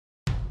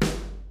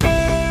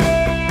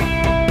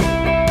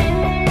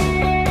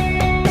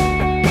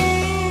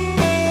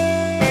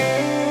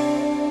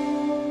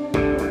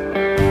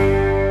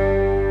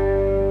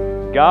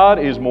God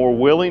is more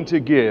willing to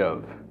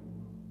give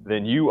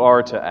than you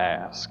are to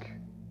ask.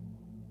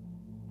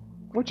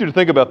 I want you to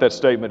think about that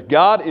statement.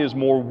 God is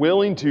more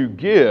willing to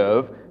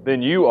give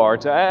than you are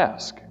to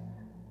ask.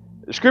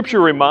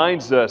 Scripture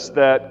reminds us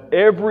that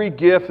every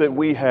gift that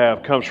we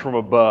have comes from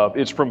above.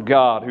 It's from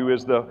God, who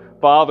is the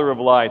Father of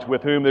lights,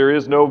 with whom there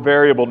is no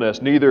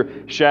variableness,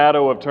 neither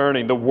shadow of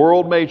turning. The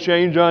world may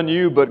change on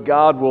you, but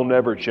God will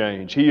never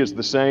change. He is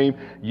the same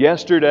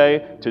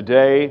yesterday,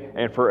 today,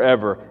 and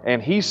forever.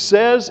 And He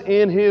says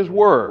in His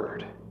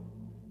Word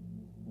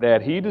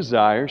that He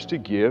desires to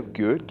give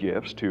good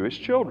gifts to His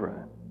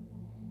children.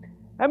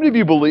 How many of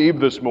you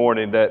believe this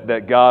morning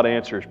that God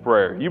answers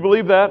prayer? You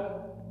believe that?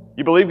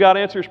 You believe God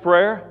answers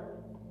prayer?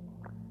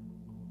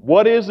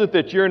 What is it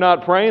that you're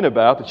not praying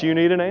about that you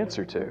need an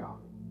answer to?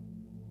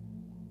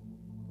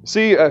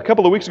 See, a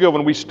couple of weeks ago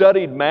when we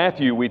studied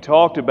Matthew, we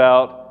talked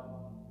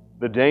about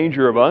the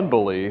danger of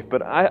unbelief,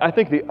 but I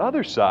think the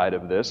other side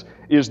of this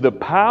is the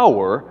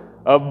power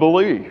of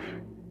belief.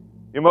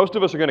 You know, most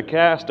of us are going to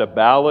cast a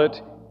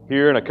ballot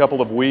here in a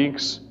couple of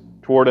weeks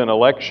toward an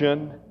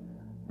election.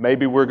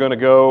 Maybe we're going to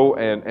go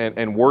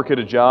and work at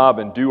a job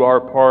and do our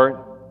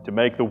part to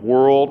make the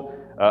world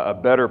a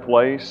better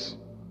place.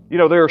 You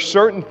know, there are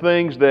certain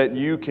things that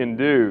you can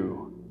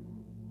do,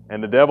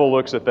 and the devil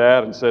looks at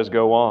that and says,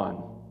 go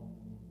on.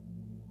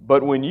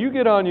 But when you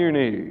get on your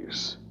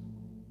knees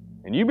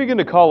and you begin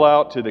to call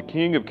out to the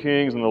King of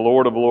Kings and the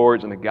Lord of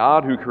Lords and the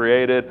God who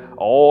created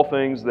all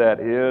things that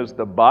is,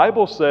 the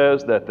Bible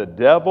says that the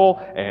devil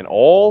and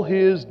all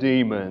his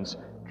demons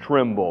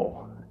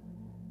tremble.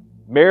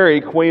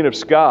 Mary, Queen of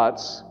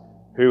Scots,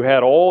 who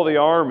had all the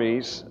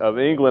armies of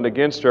England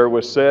against her,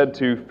 was said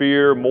to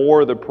fear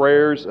more the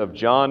prayers of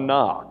John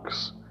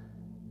Knox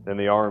than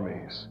the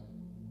armies.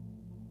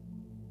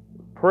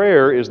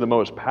 Prayer is the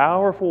most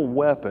powerful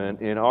weapon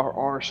in our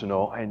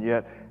arsenal, and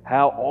yet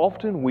how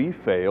often we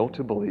fail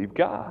to believe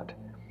God.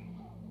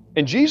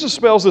 And Jesus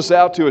spells this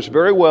out to us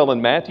very well in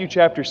Matthew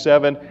chapter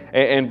 7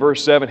 and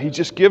verse 7. He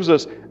just gives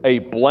us a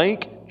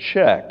blank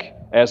check,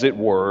 as it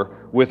were,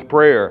 with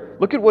prayer.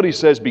 Look at what He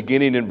says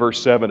beginning in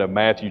verse 7 of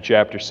Matthew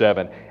chapter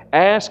 7.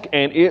 Ask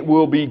and it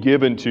will be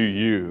given to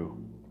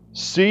you.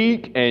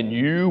 Seek and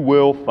you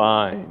will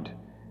find.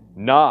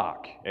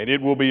 Knock and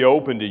it will be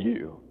opened to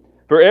you.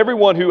 For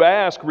everyone who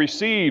asks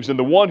receives, and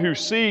the one who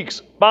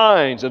seeks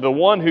finds, and the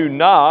one who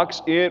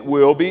knocks it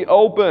will be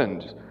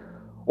opened.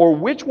 Or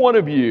which one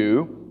of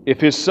you, if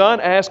his son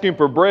asks him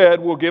for bread,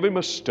 will give him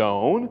a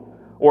stone?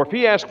 Or if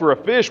he asks for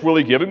a fish, will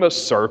he give him a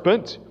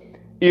serpent?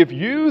 If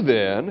you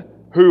then,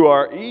 who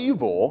are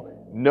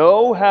evil,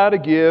 know how to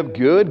give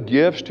good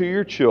gifts to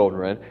your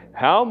children,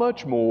 how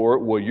much more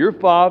will your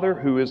Father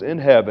who is in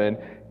heaven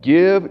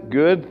give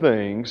good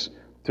things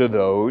to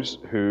those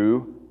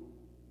who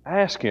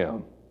ask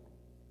Him?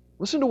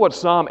 Listen to what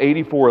Psalm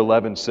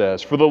 84:11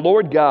 says. For the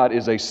Lord God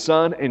is a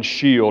sun and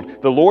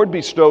shield. The Lord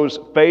bestows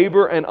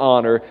favor and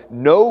honor.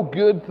 No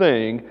good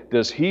thing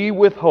does He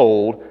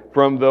withhold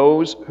from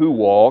those who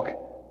walk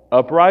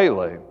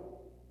uprightly.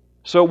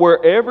 So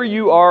wherever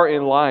you are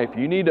in life,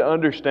 you need to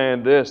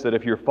understand this, that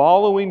if you're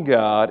following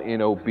God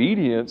in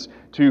obedience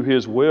to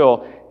His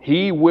will,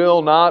 He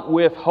will not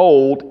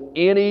withhold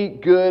any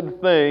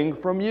good thing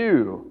from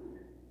you.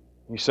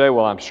 You say,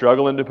 well, I'm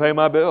struggling to pay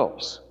my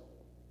bills.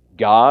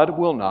 God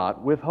will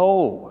not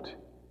withhold.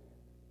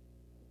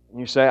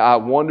 You say, I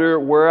wonder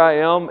where I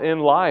am in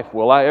life.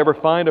 Will I ever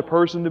find a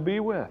person to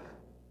be with?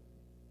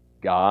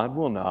 God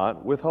will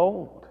not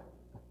withhold.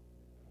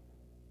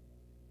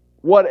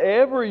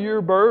 Whatever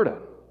your burden,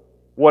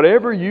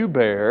 whatever you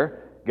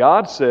bear,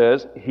 God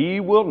says He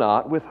will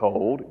not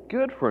withhold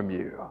good from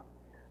you.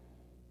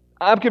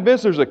 I'm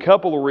convinced there's a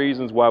couple of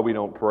reasons why we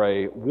don't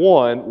pray.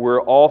 One,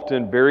 we're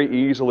often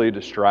very easily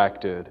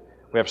distracted.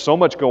 We have so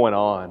much going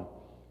on.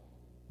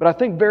 But I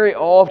think very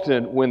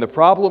often when the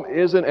problem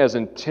isn't as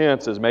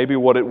intense as maybe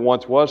what it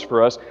once was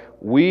for us,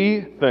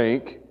 we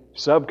think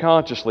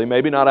subconsciously,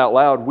 maybe not out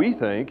loud, we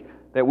think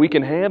that we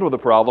can handle the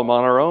problem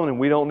on our own and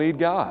we don't need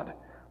God.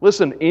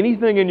 Listen,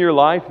 anything in your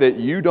life that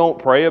you don't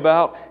pray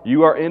about,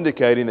 you are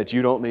indicating that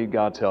you don't need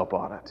God's help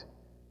on it.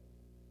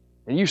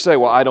 And you say,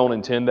 well, I don't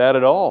intend that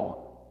at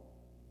all.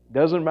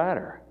 Doesn't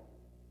matter.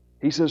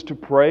 He says to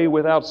pray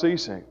without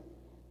ceasing.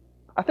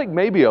 I think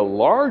maybe a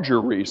larger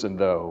reason,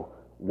 though,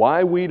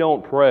 why we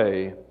don't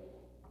pray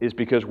is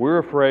because we're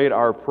afraid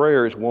our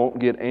prayers won't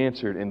get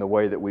answered in the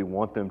way that we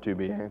want them to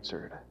be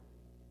answered.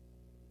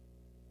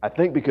 I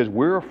think because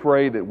we're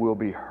afraid that we'll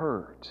be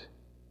hurt.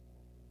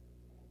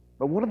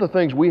 But one of the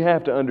things we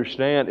have to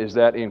understand is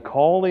that in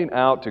calling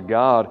out to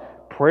God,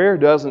 prayer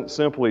doesn't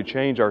simply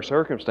change our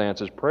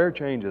circumstances. Prayer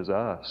changes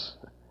us.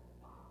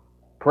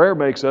 Prayer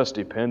makes us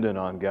dependent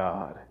on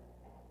God.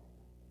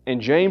 And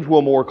James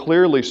will more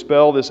clearly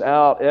spell this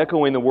out,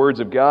 echoing the words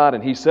of God,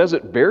 and he says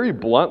it very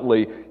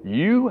bluntly,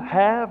 you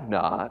have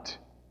not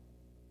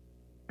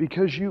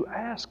because you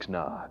ask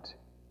not.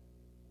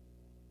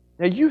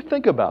 Now you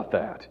think about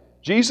that.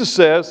 Jesus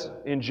says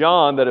in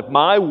John that if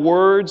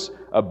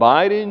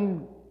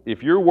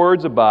your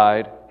words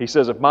abide, He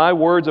says, if my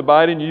words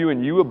abide in you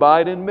and you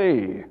abide in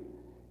me,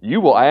 you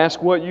will ask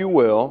what you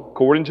will,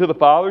 according to the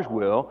Father's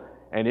will,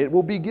 and it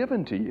will be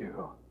given to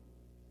you.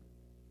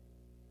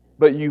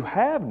 But you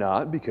have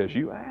not because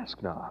you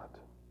ask not.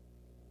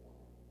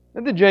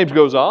 And then James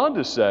goes on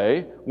to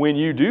say, when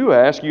you do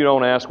ask, you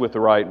don't ask with the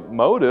right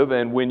motive,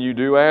 and when you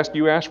do ask,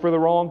 you ask for the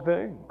wrong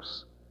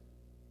things.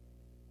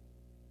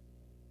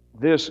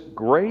 This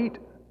great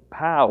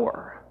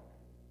power,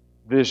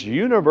 this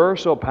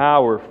universal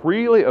power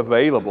freely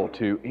available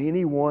to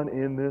anyone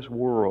in this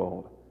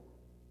world,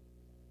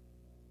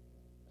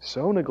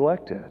 so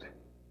neglected.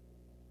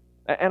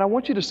 And I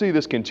want you to see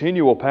this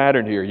continual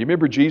pattern here. You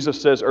remember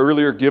Jesus says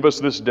earlier, give us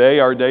this day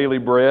our daily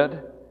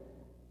bread.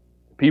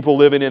 People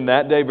living in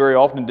that day very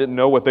often didn't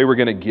know what they were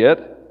going to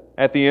get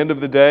at the end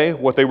of the day,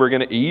 what they were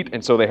going to eat,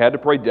 and so they had to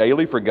pray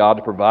daily for God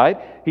to provide.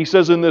 He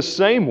says in this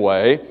same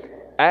way,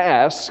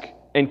 ask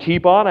and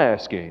keep on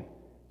asking.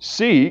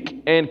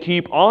 Seek and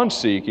keep on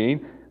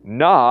seeking.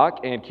 Knock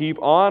and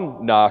keep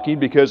on knocking,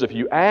 because if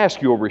you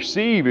ask, you'll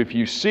receive. If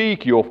you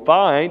seek, you'll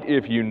find.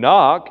 If you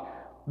knock,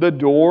 the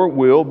door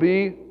will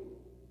be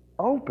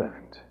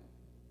opened.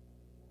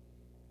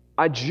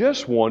 I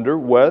just wonder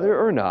whether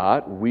or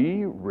not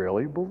we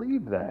really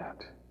believe that.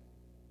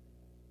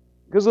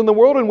 Because in the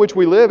world in which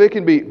we live, it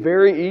can be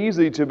very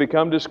easy to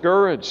become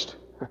discouraged.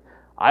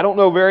 I don't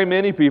know very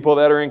many people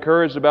that are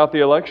encouraged about the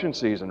election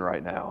season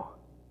right now.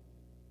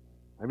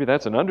 Maybe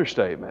that's an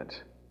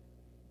understatement.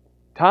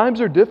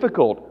 Times are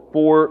difficult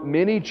for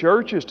many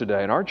churches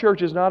today, and our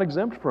church is not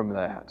exempt from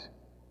that.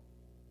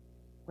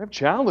 We have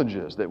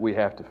challenges that we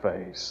have to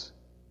face.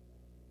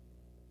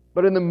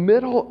 But in the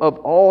middle of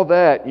all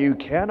that, you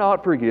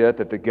cannot forget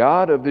that the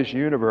God of this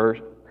universe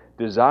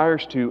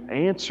desires to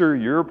answer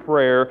your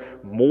prayer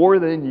more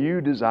than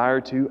you desire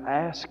to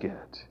ask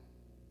it.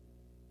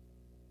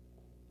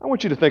 I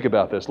want you to think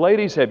about this.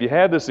 Ladies, have you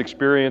had this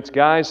experience?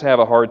 Guys have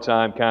a hard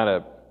time kind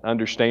of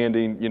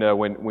understanding,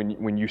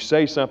 when you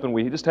say something,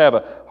 we just have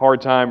a hard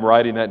time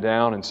writing that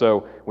down. And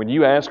so when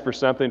you ask for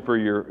something for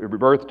your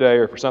birthday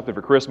or for something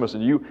for Christmas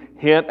and you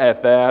hint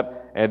at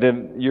that, and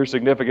then your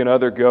significant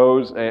other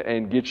goes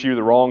and gets you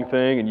the wrong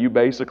thing, and you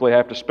basically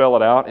have to spell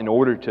it out in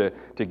order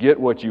to get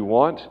what you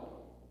want.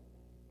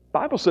 The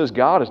Bible says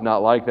God is not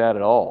like that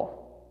at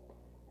all.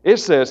 It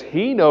says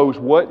He knows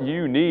what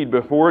you need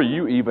before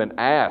you even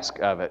ask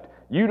of it.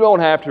 You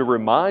don't have to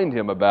remind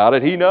Him about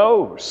it. He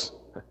knows.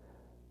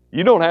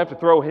 You don't have to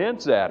throw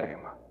hints at Him.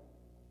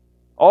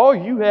 All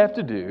you have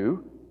to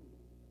do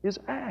is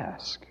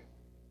ask.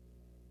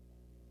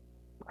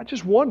 I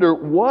just wonder,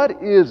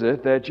 what is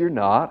it that you're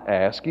not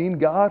asking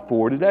God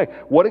for today?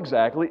 What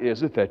exactly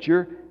is it that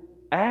you're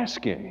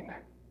asking?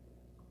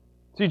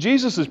 See,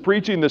 Jesus is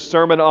preaching this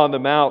Sermon on the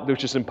Mount,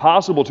 which is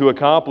impossible to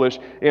accomplish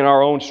in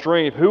our own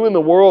strength. Who in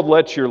the world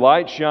lets your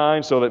light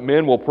shine so that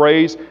men will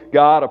praise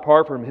God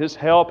apart from His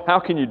help? How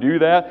can you do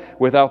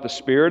that without the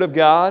Spirit of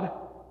God?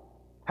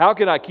 How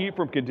can I keep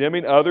from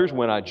condemning others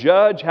when I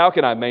judge? How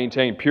can I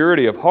maintain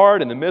purity of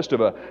heart in the midst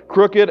of a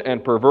crooked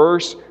and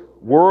perverse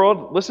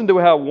world? Listen to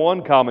how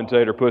one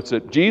commentator puts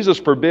it. Jesus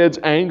forbids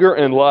anger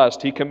and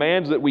lust. He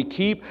commands that we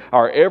keep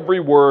our every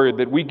word,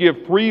 that we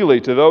give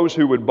freely to those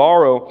who would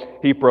borrow.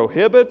 He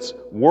prohibits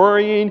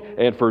worrying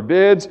and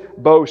forbids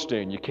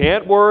boasting. You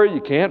can't worry,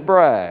 you can't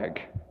brag.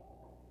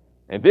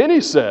 And then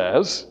he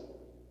says,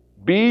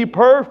 be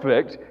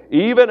perfect,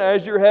 even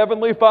as your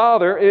heavenly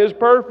Father is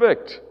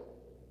perfect.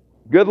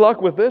 Good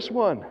luck with this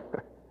one.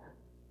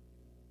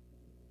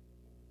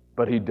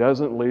 But He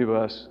doesn't leave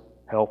us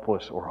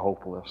helpless or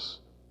hopeless.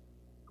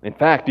 In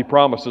fact, He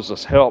promises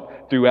us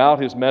help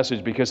throughout His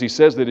message, because He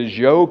says that His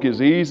yoke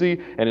is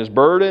easy and His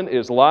burden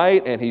is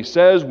light. And He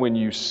says when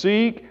you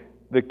seek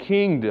the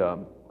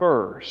kingdom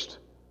first,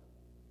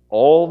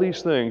 all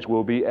these things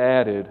will be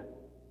added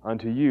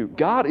unto you.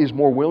 God is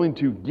more willing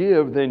to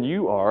give than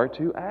you are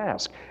to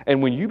ask.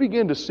 And when you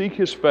begin to seek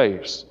His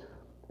face,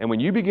 and when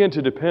you begin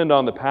to depend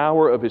on the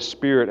power of His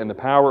Spirit and the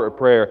power of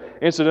prayer,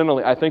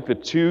 incidentally, I think the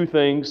two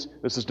things,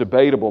 this is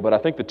debatable, but I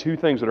think the two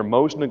things that are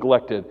most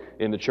neglected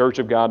in the church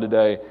of God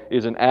today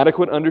is an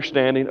adequate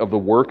understanding of the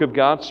work of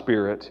God's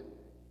Spirit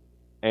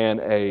and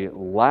a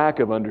lack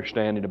of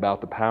understanding about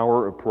the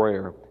power of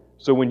prayer.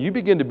 So when you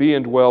begin to be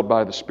indwelled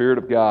by the Spirit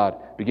of God,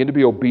 begin to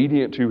be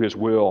obedient to His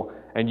will,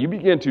 and you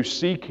begin to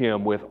seek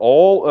Him with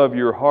all of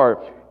your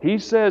heart, He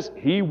says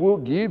He will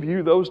give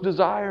you those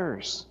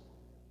desires.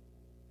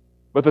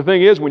 But the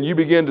thing is, when you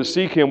begin to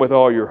seek Him with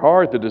all your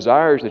heart, the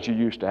desires that you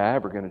used to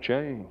have are going to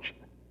change.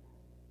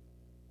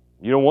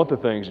 You don't want the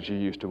things that you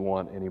used to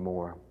want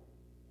anymore.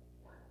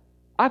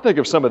 I think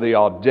of some of the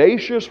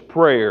audacious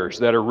prayers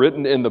that are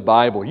written in the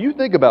Bible. You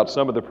think about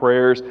some of the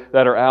prayers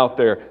that are out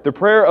there. The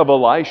prayer of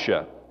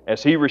Elisha,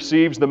 as he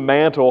receives the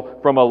mantle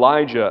from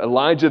Elijah.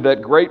 Elijah,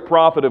 that great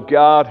prophet of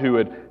God who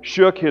had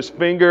shook his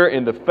finger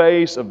in the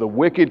face of the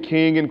wicked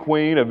king and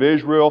queen of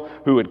Israel,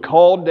 who had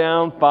called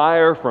down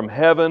fire from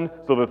heaven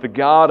so that the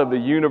God of the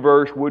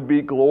universe would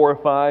be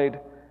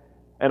glorified.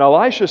 And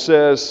Elisha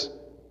says,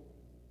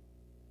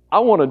 I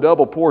want a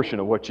double portion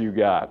of what you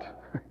got.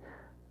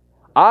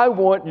 I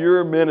want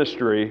your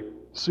ministry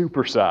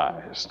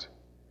supersized.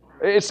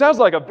 It sounds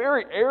like a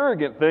very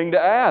arrogant thing to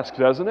ask,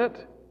 doesn't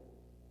it?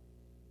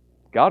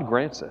 God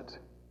grants it.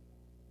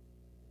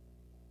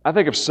 I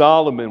think of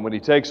Solomon when he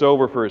takes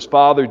over for his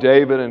father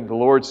David, and the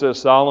Lord says,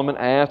 Solomon,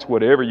 ask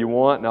whatever you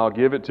want and I'll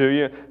give it to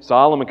you.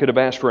 Solomon could have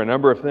asked for a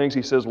number of things.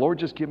 He says, Lord,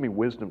 just give me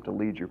wisdom to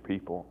lead your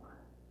people.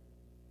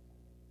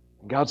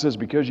 God says,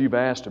 because you've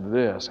asked of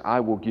this,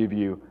 I will give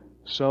you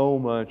so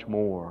much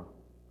more.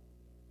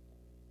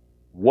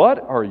 What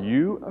are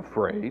you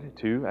afraid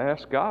to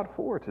ask God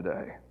for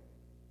today?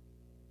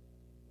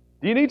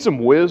 Do you need some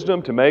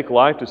wisdom to make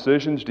life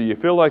decisions? Do you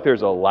feel like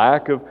there's a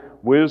lack of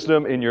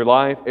wisdom in your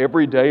life?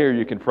 Every day are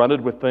you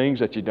confronted with things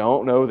that you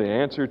don't know the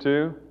answer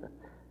to?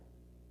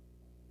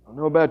 I don't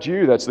know about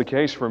you, that's the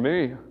case for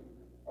me.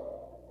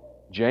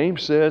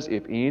 James says,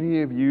 if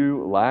any of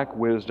you lack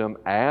wisdom,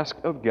 ask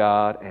of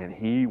God and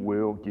He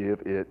will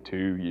give it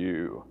to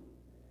you.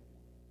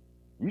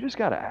 You just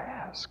got to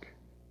ask.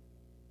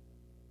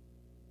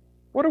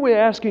 What are we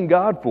asking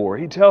God for?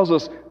 He tells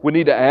us we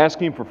need to ask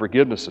Him for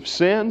forgiveness of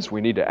sins.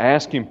 We need to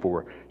ask Him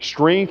for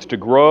strength to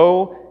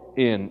grow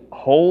in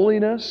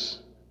holiness.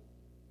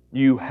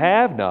 You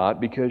have not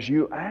because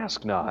you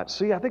ask not.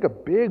 See, I think a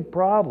big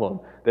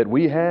problem that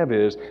we have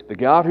is the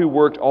God who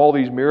worked all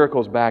these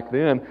miracles back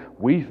then,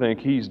 we think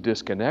He's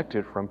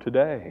disconnected from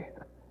today.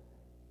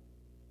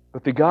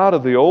 But the God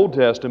of the Old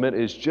Testament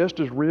is just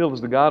as real as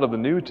the God of the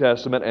New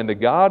Testament, and the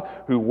God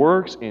who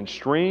works in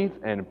strength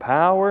and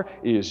power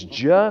is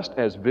just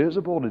as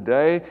visible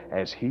today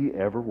as He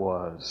ever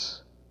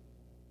was.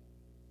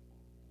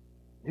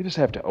 You just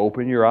have to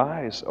open your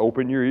eyes,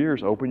 open your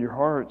ears, open your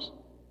hearts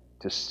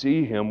to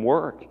see Him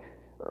work.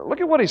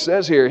 Look at what He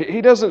says here. He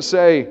doesn't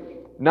say,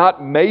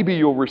 not maybe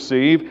you'll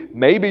receive,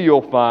 maybe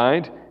you'll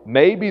find,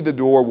 maybe the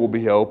door will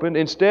be opened.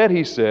 Instead,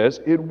 He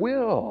says, it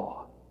will.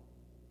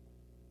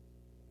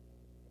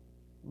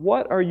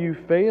 What are you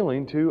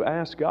failing to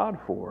ask God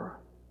for?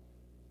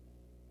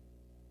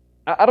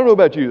 I don't know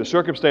about you, the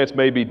circumstance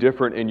may be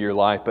different in your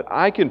life, but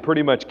I can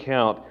pretty much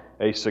count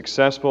a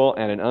successful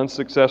and an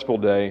unsuccessful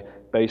day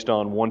based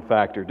on one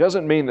factor.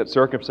 Doesn't mean that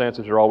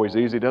circumstances are always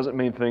easy, doesn't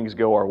mean things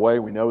go our way,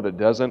 we know that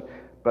doesn't,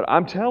 but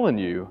I'm telling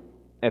you,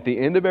 at the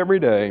end of every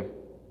day,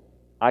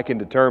 I can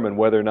determine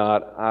whether or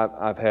not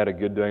I've had a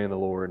good day in the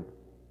Lord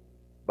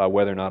by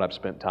whether or not I've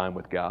spent time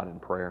with God in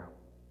prayer.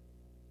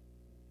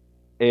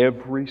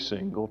 Every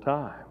single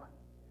time.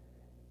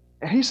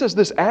 And He says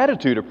this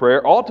attitude of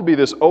prayer ought to be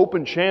this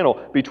open channel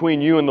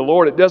between you and the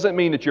Lord. It doesn't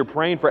mean that you're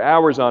praying for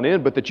hours on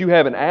end, but that you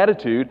have an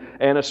attitude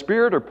and a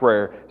spirit of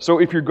prayer. So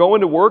if you're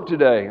going to work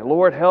today,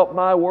 Lord, help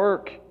my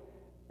work.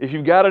 If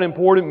you've got an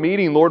important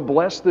meeting, Lord,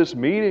 bless this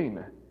meeting.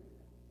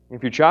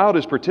 If your child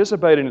is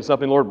participating in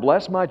something, Lord,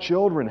 bless my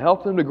children.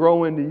 Help them to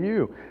grow into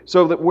you.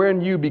 So that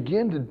when you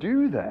begin to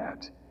do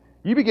that,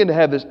 you begin to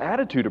have this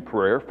attitude of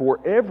prayer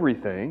for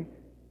everything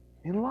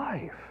in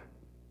life.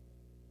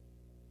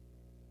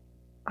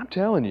 I'm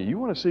telling you, you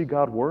want to see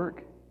God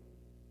work?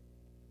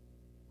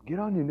 Get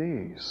on your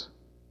knees.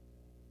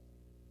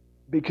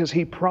 Because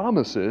He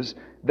promises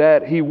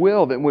that He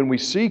will, that when we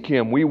seek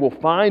Him, we will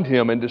find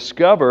Him and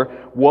discover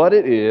what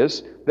it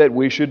is that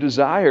we should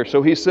desire.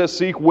 So He says,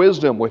 seek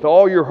wisdom with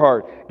all your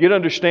heart. Get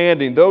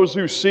understanding. Those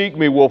who seek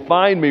me will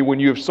find me when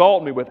you have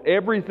sought me with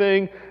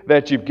everything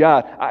that you've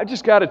got. I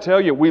just got to tell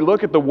you, we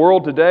look at the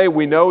world today,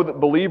 we know that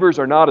believers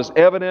are not as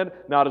evident,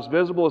 not as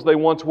visible as they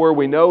once were.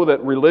 We know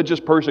that religious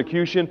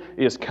persecution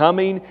is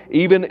coming,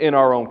 even in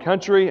our own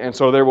country, and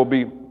so there will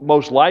be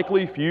most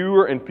likely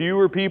fewer and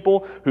fewer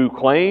people who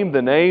claim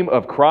the name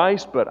of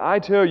Christ. But I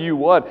tell you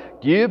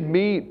what, give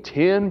me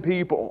 10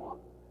 people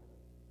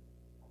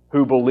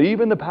who believe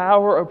in the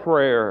power of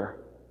prayer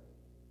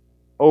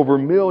over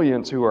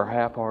millions who are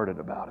half-hearted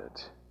about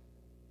it.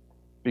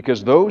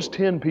 Because those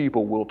 10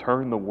 people will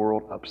turn the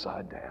world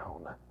upside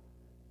down.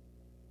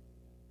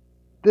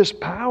 This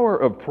power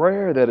of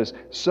prayer that is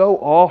so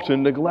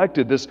often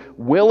neglected, this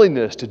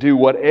willingness to do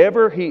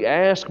whatever He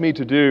asks me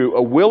to do,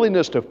 a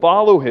willingness to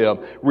follow Him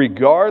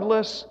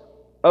regardless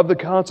of the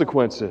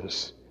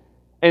consequences.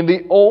 And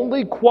the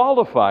only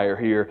qualifier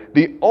here,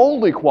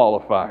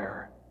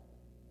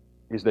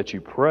 is that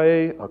you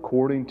pray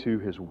according to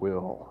His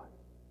will.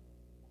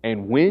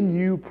 And when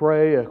you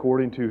pray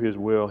according to His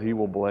will, He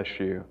will bless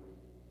you.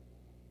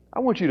 I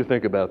want you to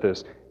think about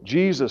this.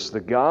 Jesus, the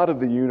God of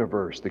the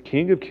universe, the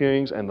King of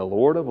kings and the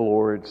Lord of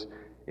lords,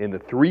 in the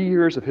 3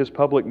 years of His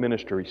public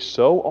ministry,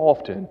 so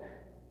often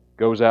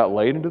goes out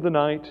late into the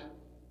night,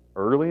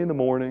 early in the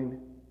morning,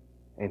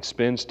 and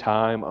spends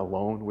time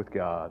alone with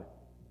God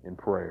in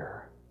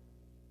prayer.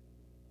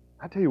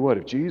 I tell you what,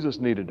 if Jesus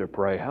needed to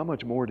pray, how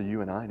much more do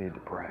you and I need to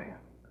pray?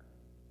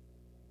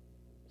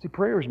 See,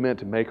 prayer is meant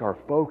to make our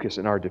focus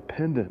and our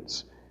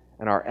dependence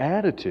and our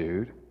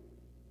attitude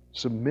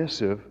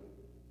submissive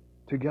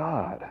to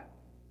God.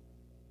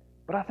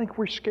 But I think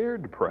we're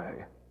scared to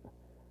pray.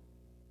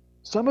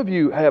 Some of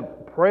you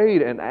have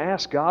prayed and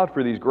asked God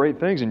for these great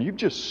things, and you've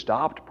just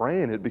stopped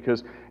praying it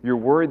because you're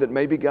worried that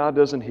maybe God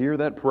doesn't hear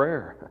that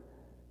prayer.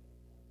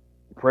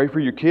 You pray for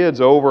your kids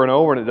over and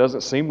over, and it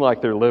doesn't seem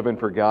like they're living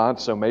for God,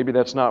 so maybe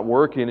that's not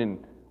working,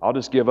 and I'll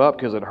just give up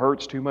because it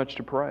hurts too much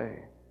to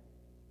pray.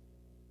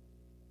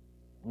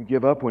 You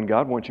give up when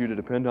God wants you to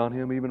depend on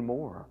Him even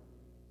more.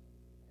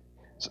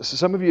 So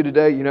some of you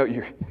today,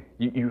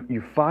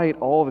 you fight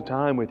all the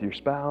time with your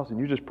spouse, and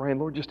you're just praying,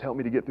 Lord, just help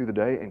me to get through the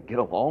day and get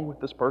along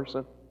with this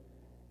person.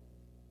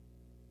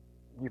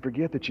 You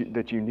forget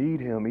that you need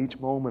Him each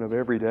moment of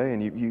every day,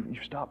 and you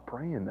stop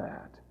praying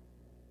that.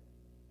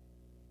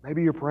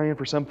 Maybe you're praying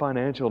for some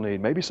financial need.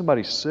 Maybe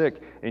somebody's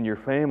sick in your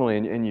family,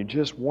 and you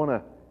just want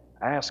to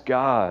ask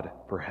God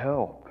for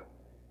help.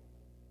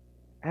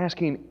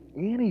 Asking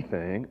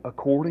anything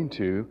according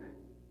to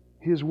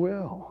His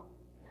will.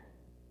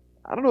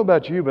 I don't know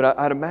about you, but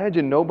I'd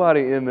imagine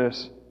nobody in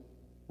this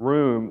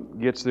room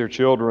gets their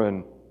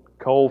children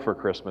coal for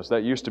Christmas.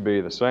 That used to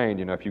be the saying,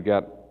 if you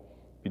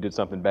did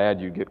something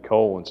bad, you'd get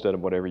coal instead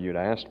of whatever you'd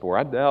asked for.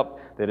 I doubt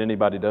that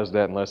anybody does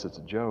that unless it's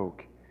a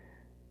joke.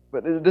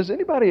 But does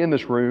anybody in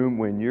this room,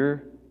 when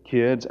your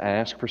kids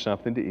ask for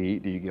something to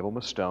eat, do you give them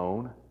a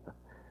stone?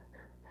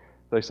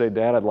 They say,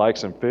 Dad, I'd like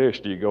some fish.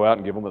 Do you go out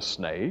and give them a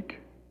snake?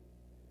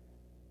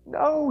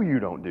 No, you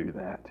don't do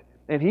that.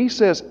 And He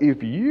says,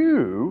 if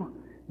you,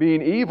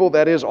 being evil,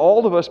 that is,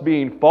 all of us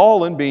being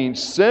fallen, being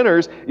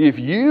sinners, if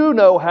you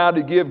know how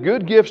to give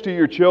good gifts to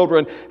your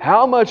children,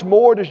 how much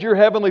more does your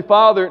Heavenly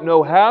Father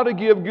know how to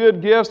give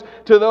good gifts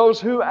to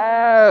those who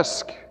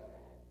ask?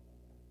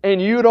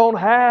 And you don't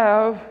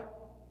have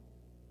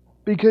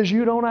because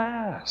you don't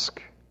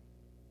ask.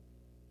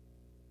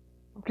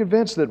 I'm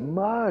convinced that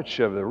much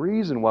of the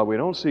reason why we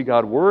don't see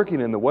God working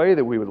in the way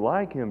that we would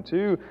like Him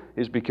to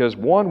is because,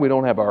 one, we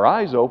don't have our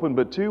eyes open,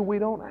 but two, we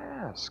don't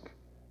ask.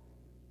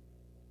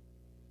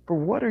 For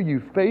what are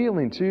you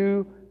failing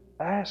to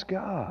ask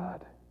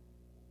God?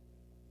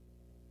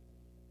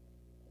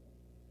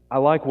 I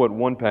like what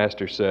one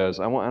pastor says,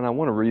 and I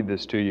want to read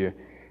this to you.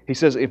 He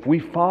says, if we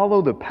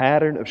follow the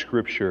pattern of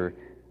Scripture,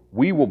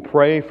 we will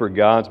pray for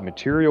God's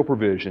material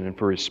provision and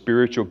for His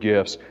spiritual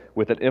gifts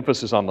with an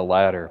emphasis on the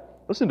latter.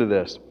 Listen to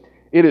this.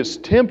 It is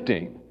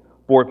tempting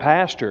for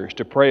pastors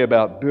to pray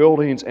about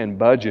buildings and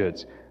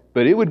budgets,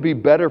 but it would be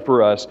better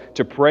for us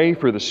to pray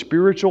for the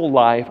spiritual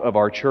life of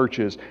our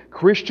churches.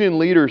 Christian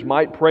leaders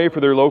might pray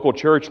for their local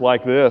church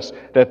like this,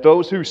 that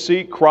those who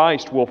seek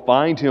Christ will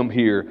find Him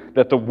here,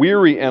 that the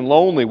weary and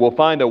lonely will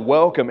find a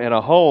welcome and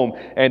a home,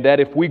 and that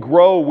if we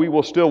grow, we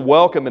will still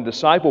welcome and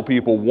disciple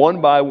people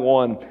one by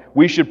one.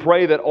 We should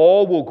pray that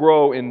all will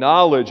grow in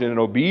knowledge and in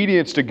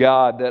obedience to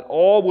God, that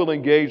all will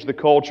engage the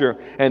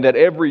culture, and that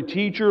every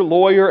teacher,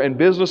 lawyer, and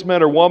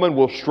businessman or woman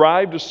will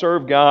strive to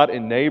serve God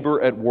and neighbor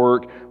at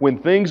work.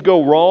 When things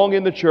go wrong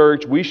in the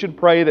church, we should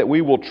pray that we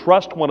will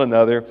trust one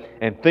another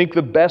and think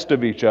the best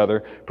of each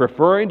other,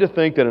 preferring to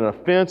think that an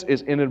offense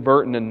is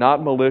inadvertent and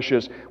not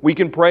malicious. We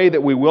can pray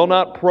that we will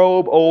not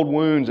probe old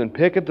wounds and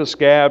pick at the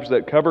scabs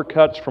that cover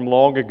cuts from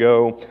long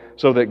ago,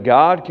 so that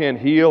God can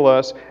heal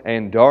us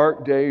and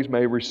dark days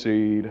may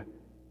recede.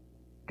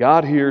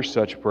 God hears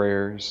such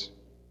prayers.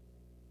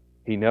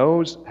 He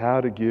knows how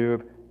to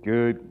give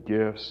good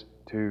gifts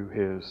to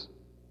His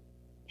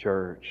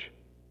church.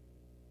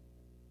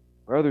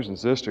 Brothers and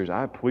sisters,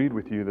 I plead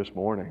with you this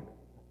morning,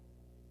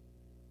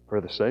 for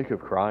the sake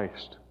of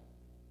Christ,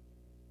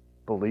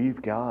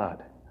 believe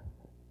God.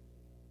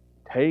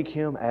 Take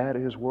Him at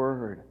His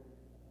word.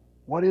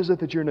 What is it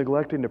that you're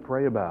neglecting to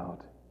pray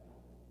about?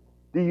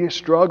 Do you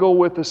struggle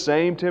with the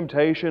same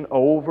temptation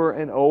over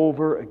and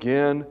over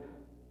again?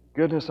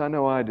 Goodness, I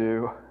know I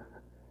do.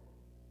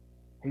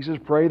 He says,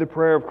 pray the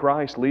prayer of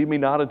Christ, lead me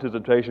not into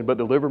temptation, but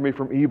deliver me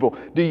from evil.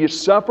 Do you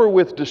suffer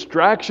with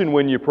distraction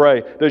when you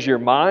pray? Does your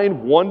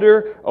mind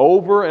wander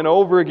over and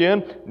over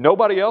again?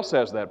 Nobody else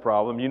has that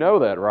problem. You know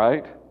that,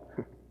 right?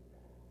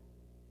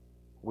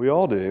 We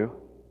all do.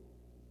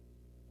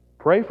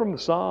 Pray from the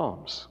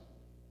Psalms.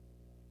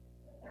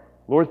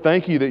 Lord,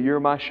 thank You that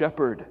You're my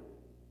shepherd.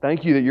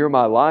 Thank You that You're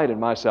my light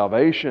and my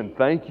salvation.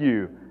 Thank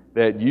You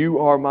that You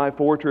are my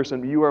fortress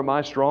and You are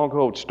my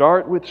stronghold.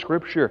 Start with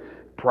Scripture.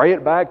 Pray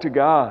it back to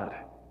God.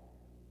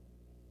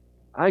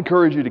 I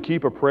encourage you to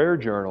keep a prayer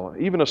journal,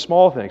 even a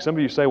small thing. Some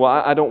of you say, well,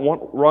 I don't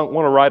want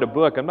to write a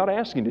book. I'm not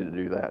asking you to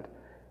do that.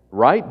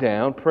 Write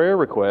down prayer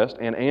requests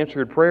and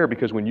answered prayer,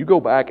 because when you go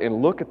back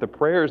and look at the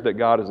prayers that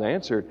God has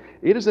answered,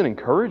 it is an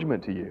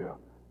encouragement to you.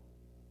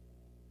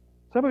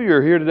 Some of you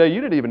are here today,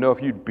 you didn't even know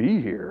if you'd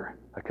be here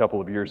a couple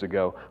of years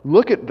ago.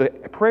 Look at the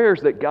prayers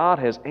that God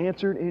has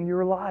answered in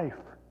your life.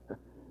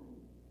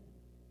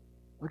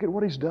 Look at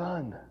what He's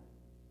done.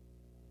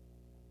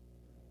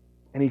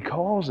 And He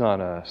calls on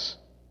us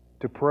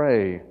to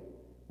pray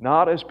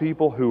not as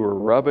people who are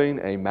rubbing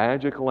a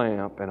magic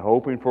lamp and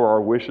hoping for our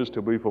wishes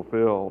to be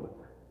fulfilled,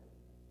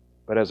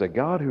 but as a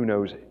God who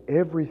knows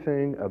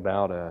everything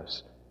about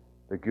us,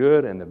 the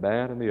good and the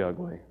bad and the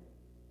ugly,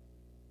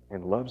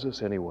 and loves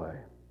us anyway,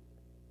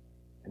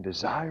 and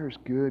desires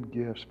good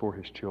gifts for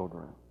His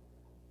children.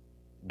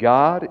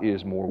 God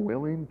is more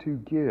willing to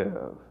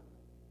give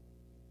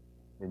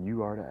than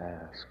you are to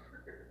ask.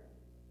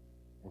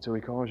 And so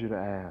He calls you to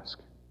ask,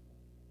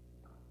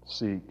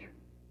 seek,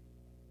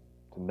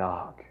 to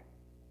knock,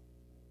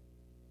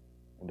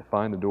 and to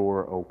find the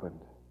door opened.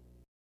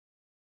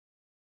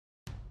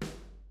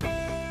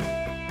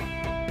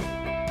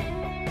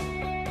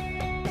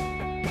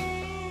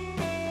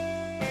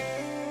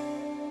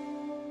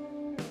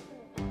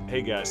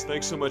 Hey guys,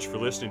 thanks so much for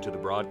listening to the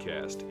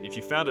broadcast. If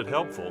you found it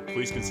helpful,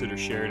 please consider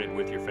sharing it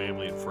with your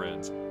family and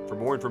friends. For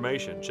more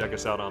information, check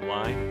us out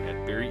online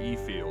at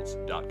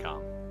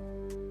barryefields.com.